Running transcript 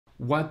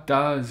what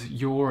does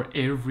your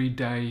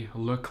everyday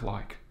look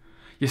like?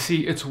 You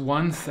see, it's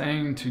one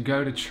thing to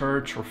go to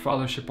church or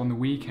fellowship on the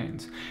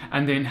weekends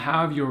and then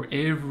have your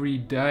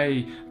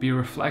everyday be a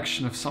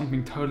reflection of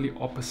something totally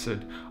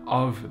opposite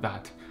of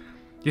that.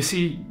 You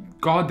see,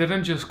 God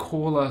didn't just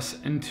call us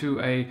into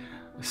a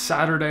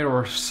Saturday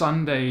or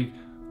Sunday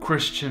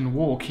Christian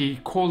walk. He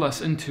called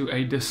us into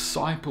a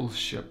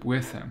discipleship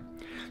with Him.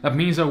 That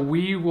means that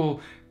we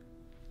will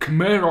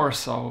commit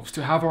ourselves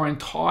to have our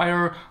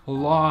entire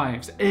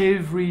lives,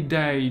 every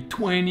day,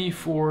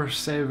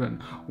 24/7,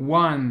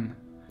 one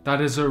that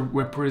is a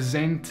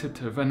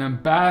representative, an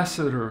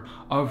ambassador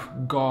of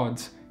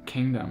God's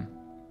kingdom.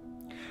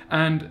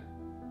 And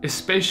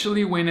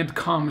especially when it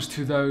comes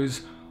to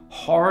those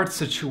hard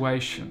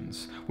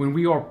situations, when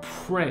we are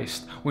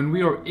pressed, when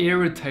we are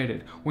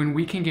irritated, when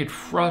we can get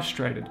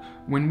frustrated,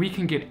 when we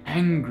can get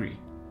angry,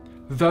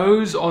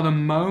 those are the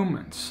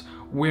moments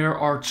where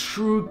our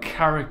true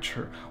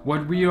character,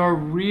 what we are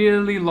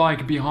really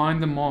like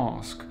behind the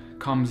mask,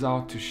 comes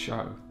out to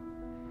show.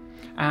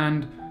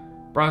 And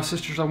brothers and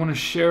sisters, I want to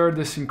share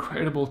this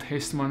incredible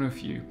testimony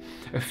with you.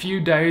 A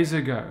few days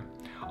ago,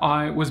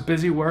 I was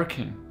busy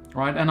working,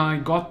 right? And I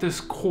got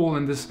this call,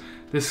 and this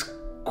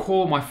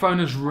call, my phone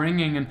is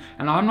ringing, and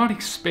I'm not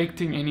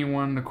expecting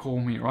anyone to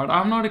call me, right?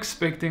 I'm not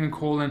expecting a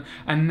call,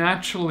 and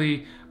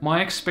naturally,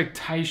 my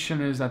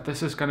expectation is that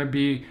this is going to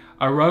be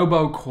a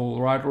robocall,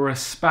 right? Or a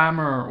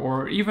spammer,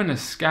 or even a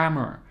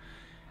scammer.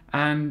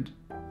 And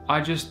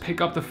I just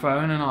pick up the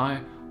phone and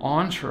I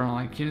answer, and I'm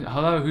like,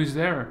 hello, who's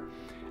there?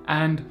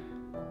 And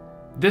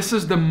this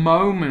is the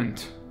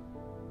moment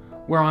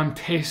where I'm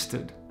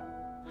tested,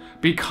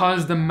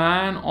 because the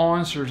man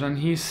answers and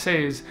he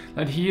says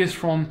that he is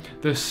from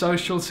the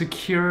Social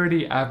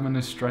Security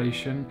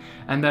Administration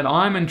and that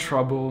I'm in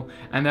trouble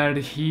and that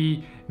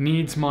he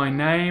needs my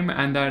name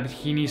and that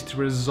he needs to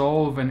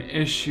resolve an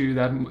issue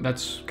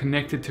that's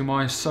connected to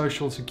my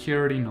Social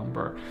Security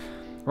number,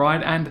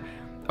 right? And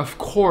of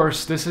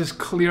course, this is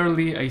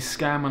clearly a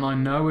scam, and I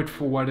know it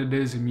for what it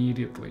is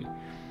immediately.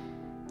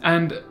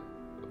 And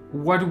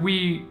what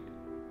we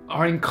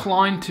are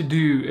inclined to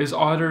do is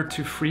either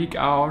to freak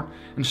out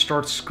and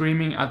start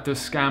screaming at the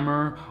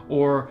scammer,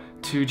 or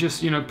to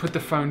just, put the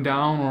phone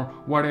down or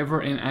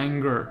whatever in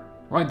anger,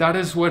 right? That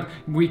is what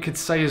we could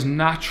say is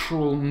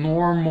natural,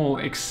 normal,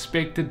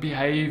 expected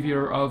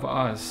behavior of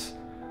us.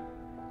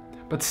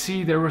 But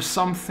see, there was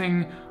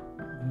something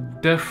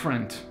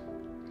different,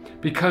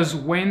 because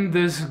when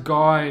this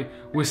guy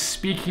was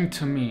speaking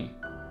to me,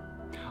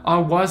 I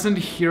wasn't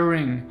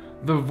hearing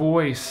the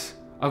voice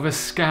of a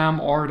scam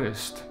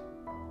artist.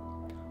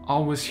 I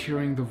was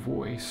hearing the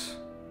voice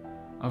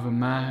of a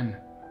man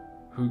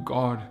who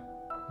God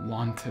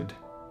wanted,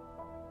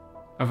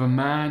 of a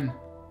man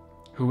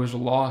who was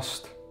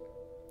lost,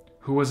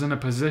 who was in a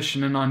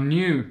position. And I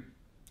knew,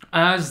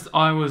 as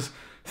I was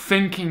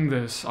thinking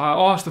this, I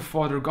asked the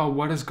Father, God,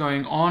 what is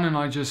going on? And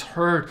I just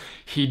heard,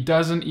 he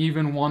doesn't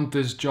even want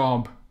this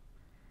job.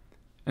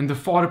 And the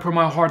Father put in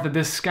my heart that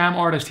this scam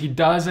artist, he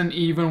doesn't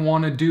even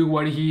want to do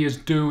what he is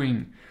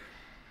doing.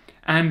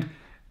 And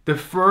the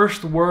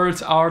first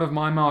words out of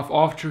my mouth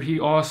after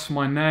he asks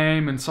my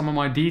name and some of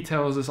my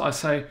details is I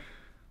say,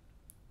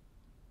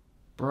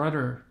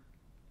 brother,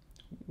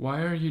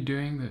 why are you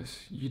doing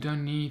this? You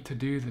don't need to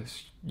do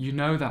this. You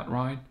know that,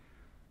 right?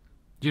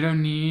 You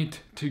don't need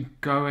to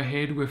go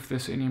ahead with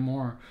this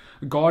anymore.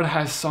 God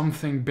has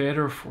something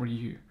better for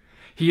you.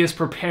 He is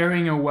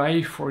preparing a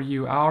way for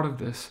you out of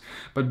this.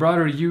 But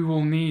brother, you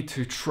will need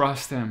to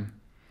trust Him.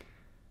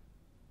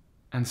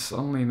 And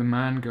suddenly the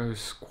man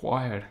goes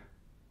quiet.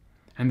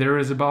 And there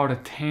is about a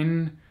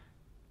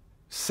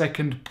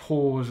 10-second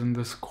pause in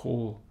this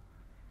call.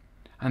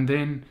 And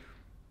then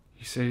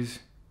he says,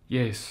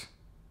 yes,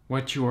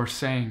 what you are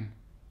saying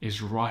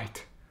is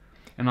right.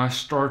 And I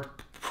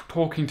start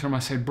talking to him. I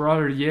say,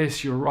 brother,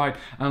 yes, you're right.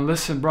 And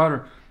listen,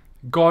 brother,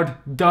 God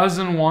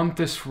doesn't want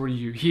this for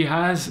you.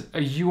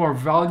 You are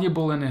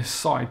valuable in His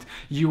sight.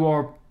 You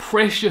are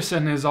precious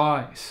in His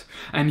eyes.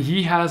 And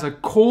He has a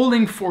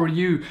calling for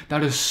you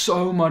that is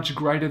so much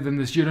greater than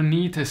this. You don't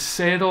need to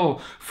settle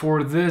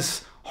for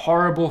this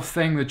horrible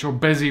thing that you're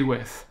busy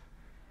with.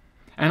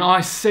 And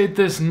I said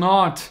this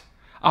not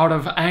out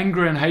of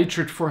anger and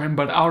hatred for him,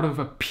 but out of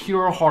a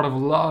pure heart of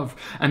love.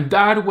 And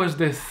that was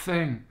the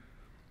thing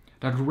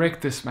that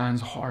wrecked this man's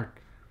heart.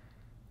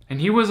 And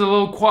he was a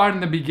little quiet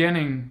in the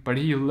beginning, but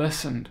he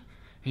listened.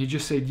 He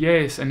just said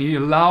yes, and he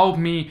allowed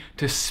me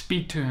to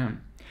speak to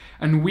him.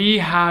 And we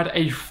had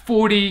a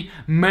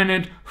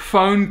 40-minute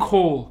phone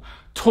call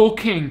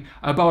talking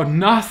about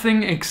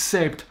nothing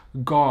except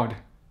God.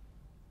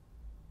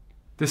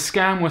 The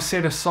scam was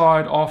set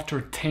aside after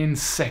 10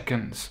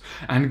 seconds,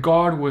 and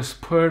God was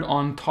put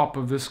on top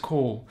of this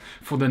call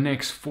for the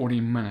next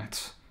 40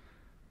 minutes.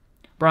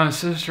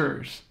 Brothers and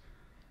sisters,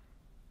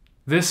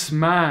 this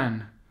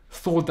man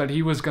thought that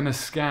he was going to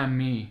scam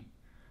me,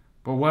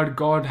 but what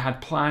God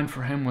had planned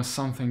for him was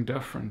something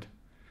different,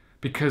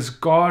 because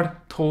God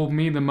told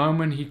me the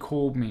moment He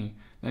called me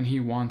that He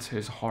wants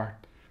his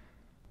heart.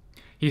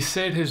 He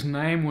said his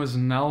name was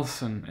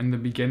Nelson in the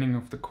beginning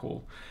of the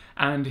call.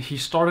 And he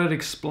started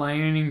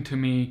explaining to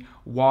me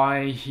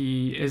why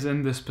he is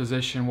in this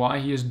position, why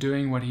he is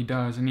doing what he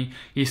does. And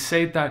he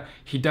said that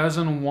he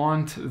doesn't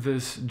want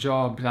this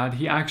job, that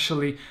he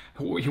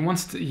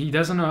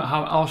doesn't know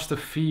how else to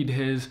feed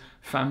his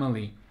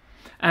family.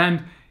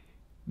 And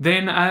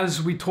then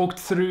as we talked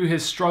through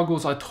his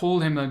struggles, I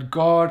told him that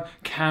God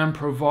can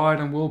provide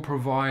and will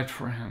provide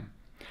for him.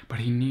 But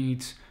he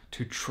needs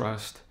to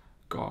trust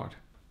God.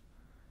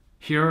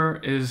 Here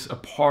is a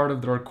part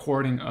of the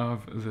recording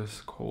of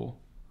this call.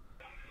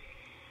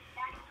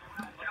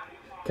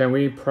 Can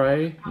we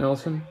pray,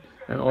 Nelson,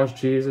 and ask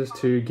Jesus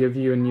to give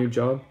you a new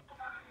job?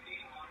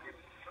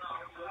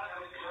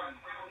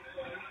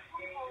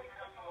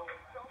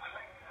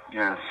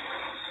 Yes.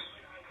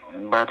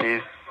 But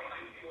if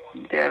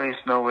there is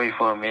no way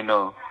for me,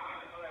 no.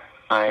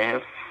 I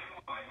have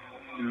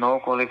no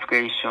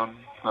qualification.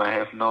 I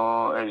have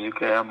no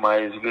education. My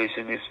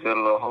education is very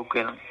low. How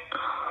can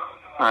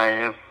I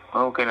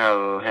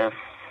have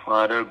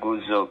other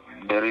good job?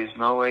 There is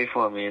no way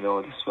for me,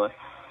 no, this one.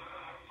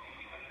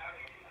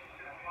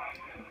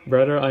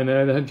 Brother, I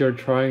know that you're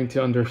trying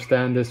to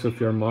understand this with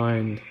your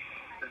mind,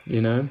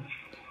 you know?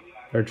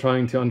 You're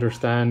trying to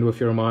understand with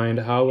your mind,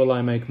 how will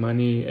I make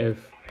money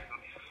if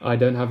I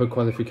don't have a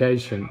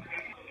qualification?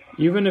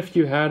 Even if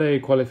you had a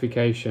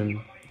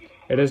qualification,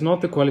 it is not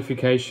the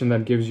qualification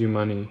that gives you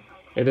money.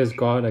 It is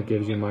God that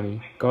gives you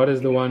money. God is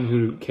the one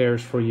who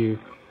cares for you,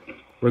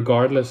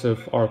 regardless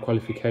of our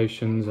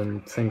qualifications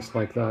and things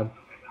like that.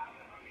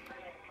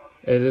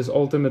 It is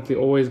ultimately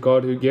always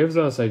God who gives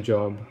us a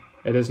job.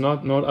 It is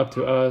not up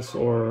to us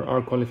or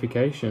our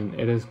qualification.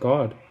 It is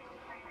God.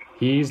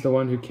 He's the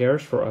one who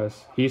cares for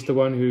us. He's the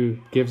one who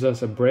gives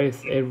us a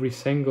breath every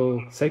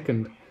single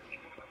second.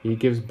 He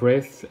gives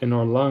breath in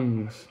our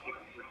lungs.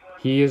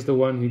 He is the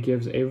one who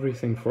gives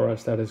everything for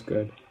us that is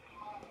good.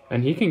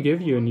 And He can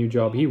give you a new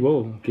job. He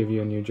will give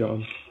you a new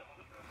job.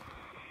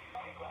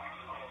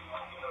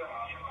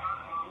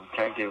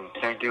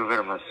 Thank you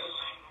very much.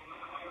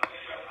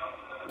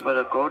 But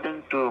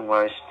according to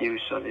my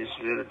situation, it's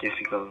very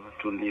difficult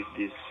to live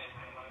this.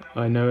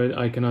 I know it.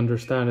 I can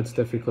understand it's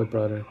difficult,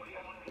 brother.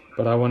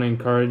 But I want to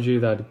encourage you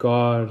that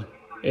God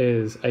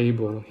is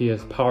able. He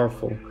is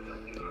powerful.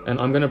 And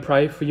I'm going to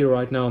pray for you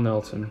right now,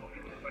 Nelson.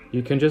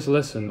 You can just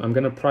listen. I'm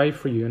going to pray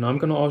for you. And I'm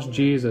going to ask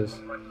Jesus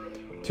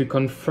to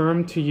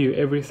confirm to you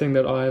everything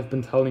that I have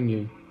been telling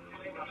you.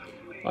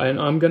 And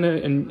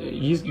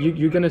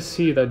you're going to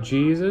see that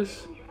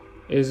Jesus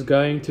is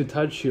going to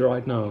touch you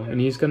right now.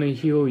 And He's going to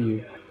heal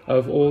you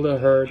of all the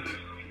hurt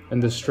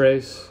and the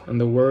stress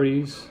and the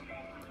worries,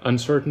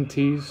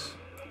 uncertainties,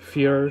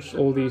 fears,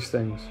 all these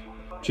things.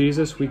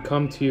 Jesus, we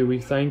come to you. We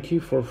thank you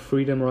for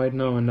freedom right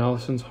now in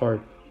Nelson's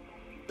heart.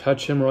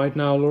 Touch him right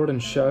now, Lord,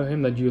 and show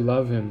him that you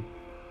love him.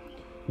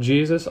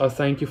 Jesus, I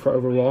thank you for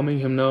overwhelming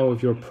him now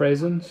with your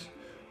presence,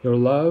 your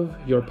love,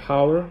 your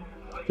power,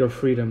 your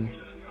freedom.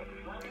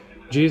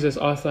 Jesus,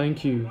 I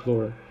thank you,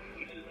 Lord,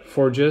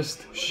 for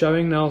just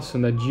showing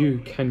Nelson that you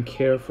can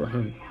care for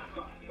him.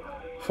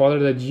 Father,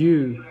 that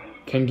you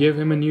can give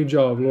him a new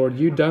job, Lord.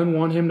 You don't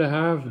want him to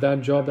have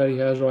that job that he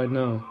has right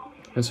now.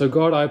 And so,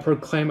 God, I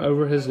proclaim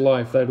over his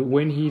life that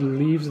when he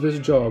leaves this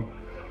job,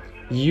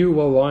 you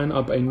will line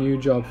up a new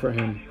job for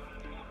him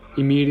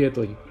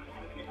immediately.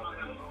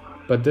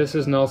 But this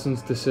is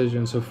Nelson's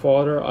decision. So,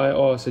 Father, I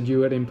ask that you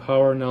would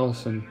empower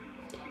Nelson,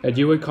 that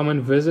you would come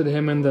and visit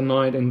him in the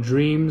night in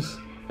dreams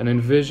and in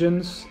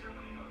visions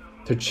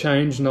to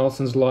change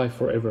Nelson's life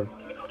forever.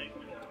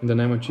 In the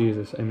name of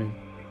Jesus, amen.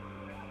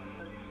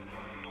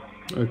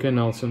 Okay,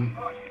 Nelson.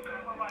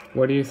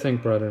 What do you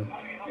think, brother?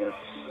 Yes.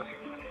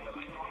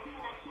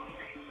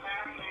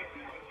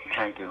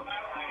 Thank you.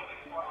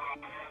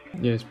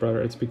 Yes,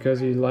 brother. It's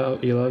because he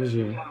loves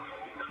you.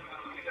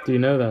 Do you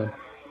know that?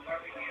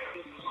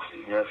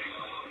 Yes.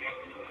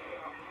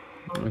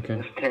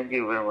 Okay. Thank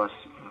you very much.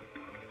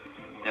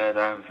 That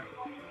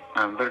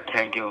I'm very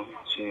thank you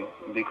to you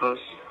because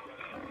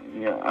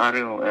are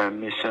you a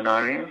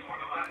missionary?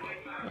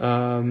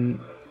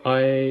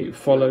 I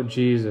follow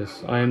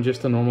Jesus. I am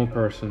just a normal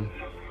person.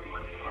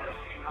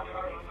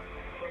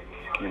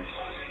 Yes.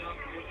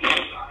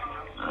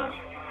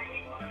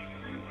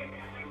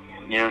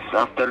 Yes,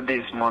 after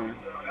this month,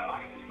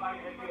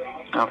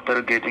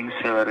 after getting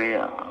salary,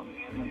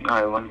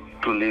 I want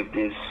to leave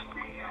this.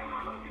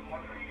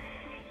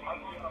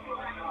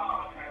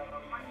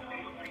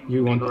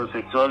 You want? Because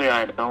actually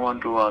I don't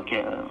want to work.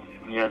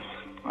 Yes,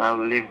 I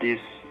will leave this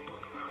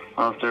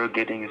after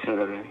getting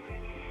salary.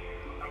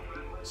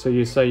 So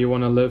you say you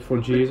want to live for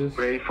Jesus?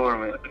 Pray for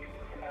me.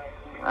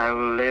 I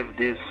will leave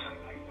this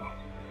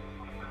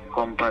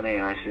company,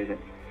 I said.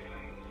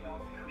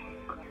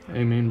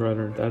 Amen,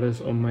 brother. That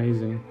is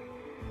amazing.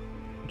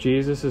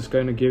 Jesus is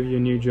going to give you a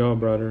new job,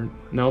 brother.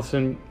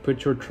 Nelson,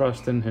 put your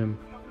trust in Him.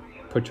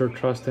 Put your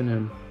trust in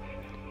Him.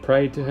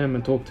 Pray to Him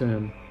and talk to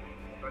Him.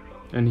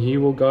 And He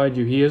will guide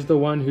you. He is the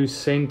one who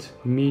sent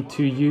me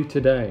to you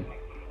today.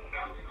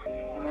 I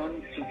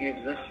want to give,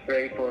 just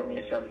pray for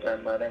me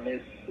sometime. My name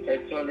is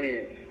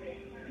actually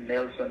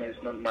Nelson is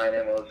not my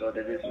name also.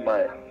 This is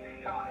my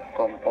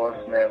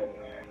composed name.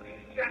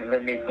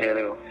 Let me tell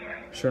you.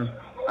 Sure.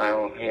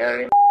 I'm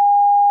here in.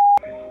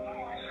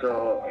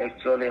 So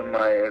actually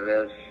my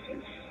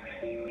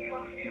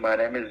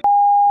name is,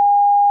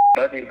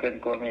 but you can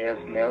call me as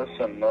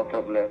Nelson, no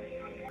problem.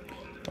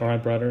 All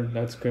right, brother,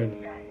 that's good.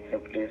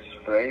 Please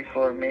pray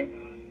for me.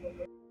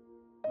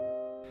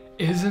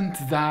 Isn't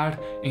that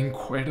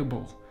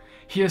incredible?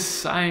 He is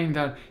saying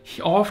that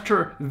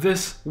after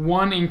this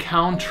one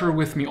encounter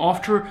with me,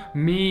 after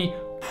me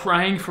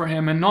praying for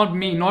him, and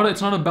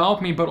it's not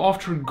about me, but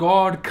after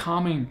God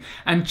coming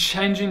and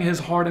changing his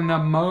heart in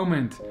that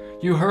moment.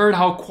 You heard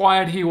how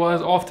quiet he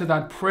was after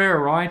that prayer,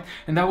 right?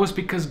 And that was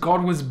because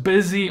God was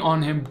busy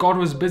on him. God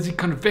was busy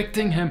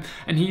convicting him,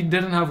 and he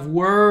didn't have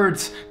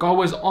words. God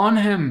was on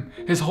him.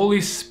 His Holy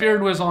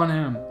Spirit was on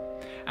him,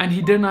 and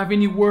he didn't have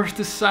any words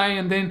to say.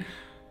 And then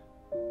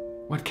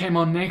what came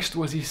on next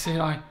was he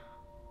said,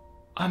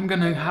 I'm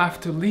gonna have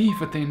to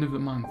leave at the end of the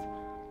month.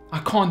 I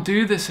can't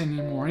do this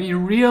anymore. And he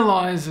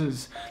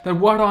realizes that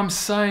what I'm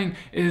saying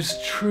is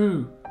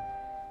true.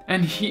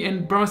 And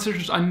brothers and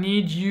sisters, I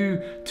need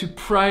you to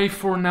pray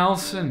for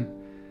Nelson.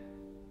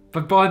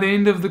 But by the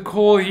end of the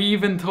call, he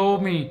even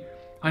told me,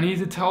 I need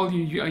to tell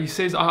you, he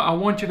says, I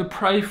want you to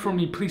pray for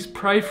me. Please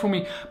pray for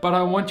me. But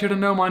I want you to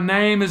know my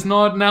name is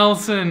not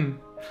Nelson.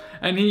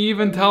 And he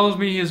even tells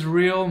me his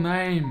real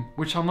name,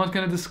 which I'm not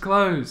going to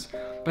disclose.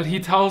 But he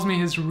tells me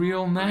his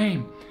real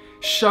name,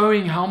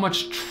 showing how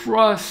much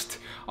trust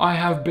I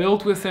have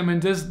built with him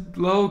in this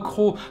little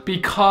call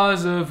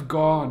because of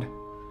God.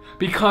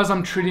 Because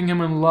I'm treating him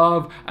in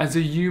love as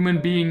a human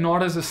being,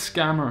 not as a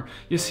scammer.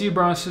 You see,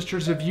 brothers and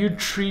sisters, if you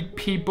treat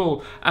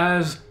people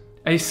as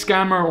a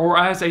scammer or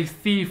as a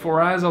thief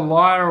or as a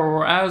liar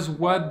or as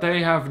what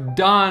they have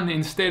done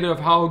instead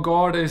of how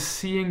God is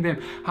seeing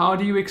them, how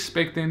do you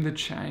expect them to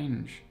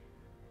change?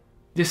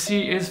 You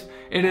see, it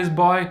is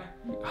by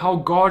how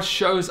God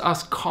shows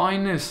us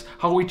kindness,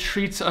 how he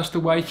treats us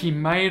the way he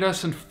made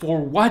us and for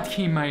what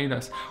he made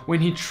us. When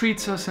he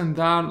treats us in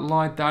that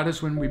light, that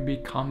is when we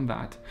become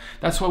that.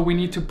 That's why we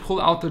need to pull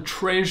out the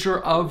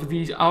treasure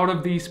out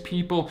of these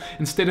people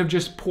instead of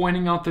just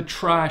pointing out the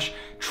trash.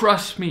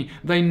 Trust me,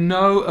 they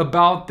know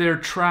about their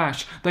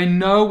trash. They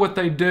know what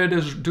they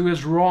do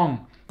is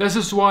wrong. This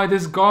is why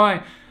this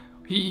guy,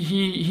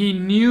 He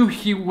knew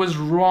he was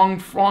wrong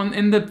from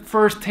in the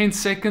first 10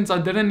 seconds. I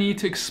didn't need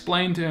to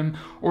explain to him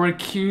or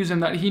accuse him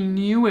that he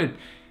knew it.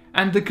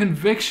 And the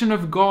conviction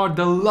of God,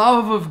 the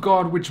love of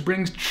God, which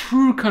brings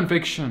true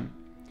conviction,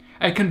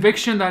 a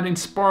conviction that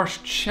inspires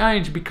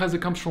change because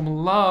it comes from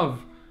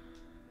love.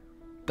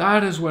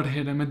 That is what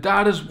hit him, and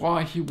that is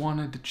why he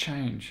wanted to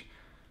change.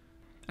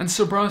 And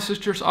so, brothers and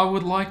sisters, I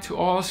would like to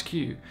ask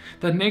you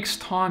that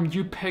next time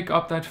you pick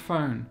up that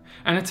phone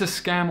and it's a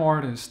scam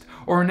artist,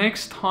 or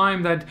next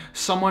time that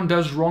someone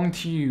does wrong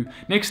to you,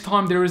 next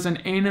time there is an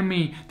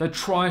enemy that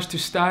tries to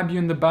stab you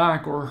in the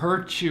back or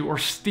hurt you or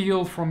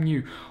steal from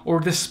you or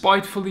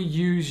despitefully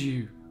use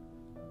you,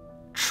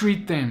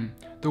 treat them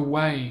the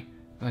way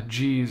that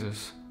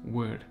Jesus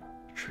would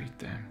treat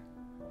them,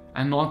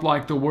 and not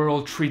like the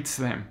world treats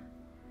them.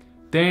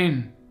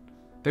 Then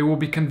they will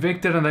be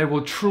convicted and they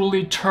will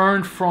truly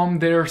turn from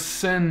their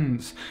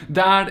sins.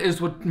 That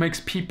is what makes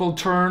people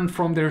turn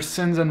from their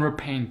sins and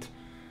repent.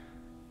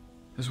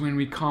 Is when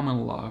we come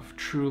in love,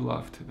 true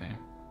love to them.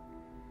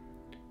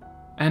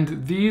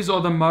 And these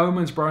are the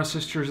moments, brothers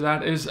and sisters,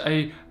 that is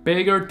a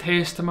bigger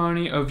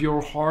testimony of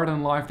your heart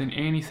and life than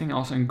anything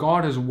else. And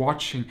God is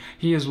watching.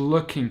 He is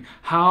looking.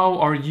 How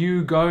are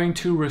you going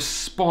to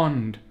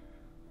respond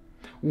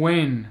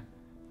when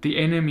the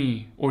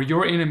enemy or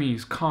your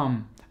enemies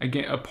come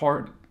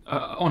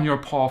on your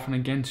path and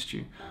against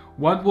you?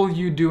 What will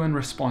you do in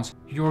response?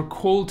 You're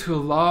called to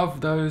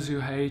love those who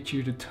hate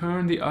you, to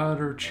turn the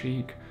other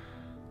cheek.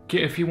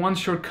 If he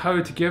wants your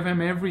coat, give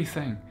him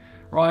everything,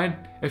 right?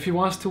 If he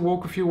wants to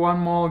walk with you 1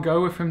 mile,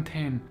 go with him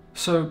 10.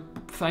 So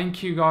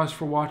thank you guys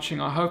for watching.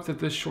 I hope that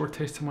this short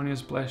testimony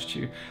has blessed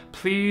you.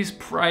 Please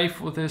pray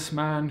for this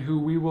man who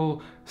we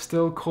will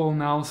still call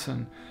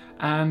Nelson,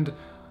 and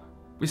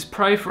let's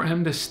pray for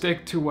him to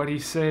stick to what he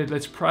said.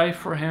 Let's pray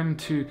for him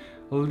to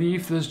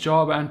leave this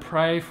job and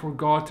pray for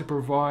God to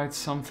provide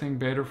something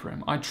better for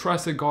him. I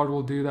trust that God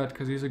will do that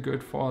because he's a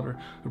good father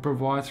who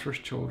provides for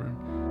his children.